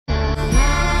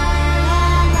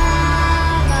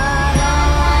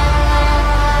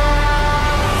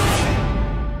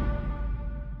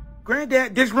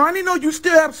Granddad, does Ronnie know you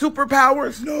still have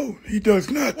superpowers? No, he does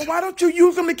not. Well, why don't you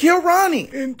use them to kill Ronnie?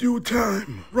 In due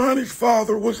time. Ronnie's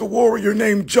father was a warrior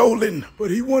named Jolin, but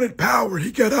he wanted power.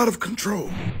 He got out of control.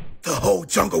 The whole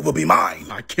jungle will be mine.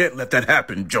 I can't let that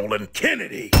happen, Jolin.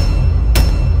 Kennedy!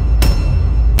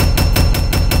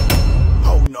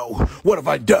 Oh no, what have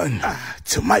I done?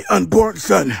 To my unborn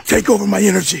son, take over my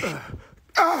energy.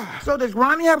 So does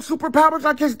Ronnie have superpowers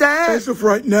like his dad? As of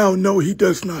right now, no, he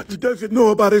does not. He doesn't know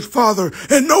about his father,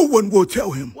 and no one will tell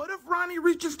him. What if Ronnie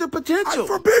reaches the potential? I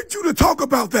forbid you to talk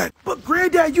about that. But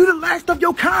Granddad, you the last of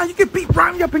your kind. You can beat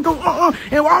Ronnie up and go,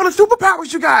 and all the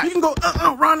superpowers you got. You can go,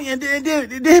 Ronnie, and then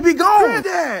he'll be gone.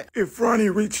 Granddad! If Ronnie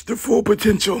reached the full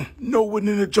potential, no one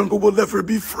in the jungle will ever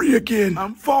be free again.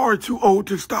 I'm far too old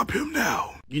to stop him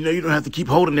now. You know you don't have to keep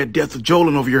holding that death of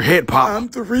Jolin over your head, Pop. I'm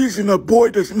the reason a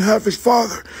boy doesn't have his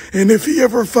father, and if he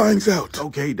ever finds out...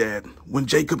 Okay, Dad. When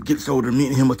Jacob gets older, me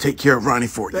and him will take care of Ronnie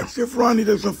for you. That's if Ronnie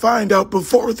doesn't find out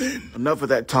before then. Enough of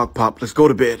that talk, Pop. Let's go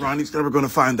to bed. Ronnie's never gonna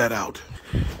find that out.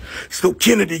 So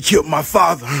Kennedy killed my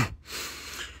father.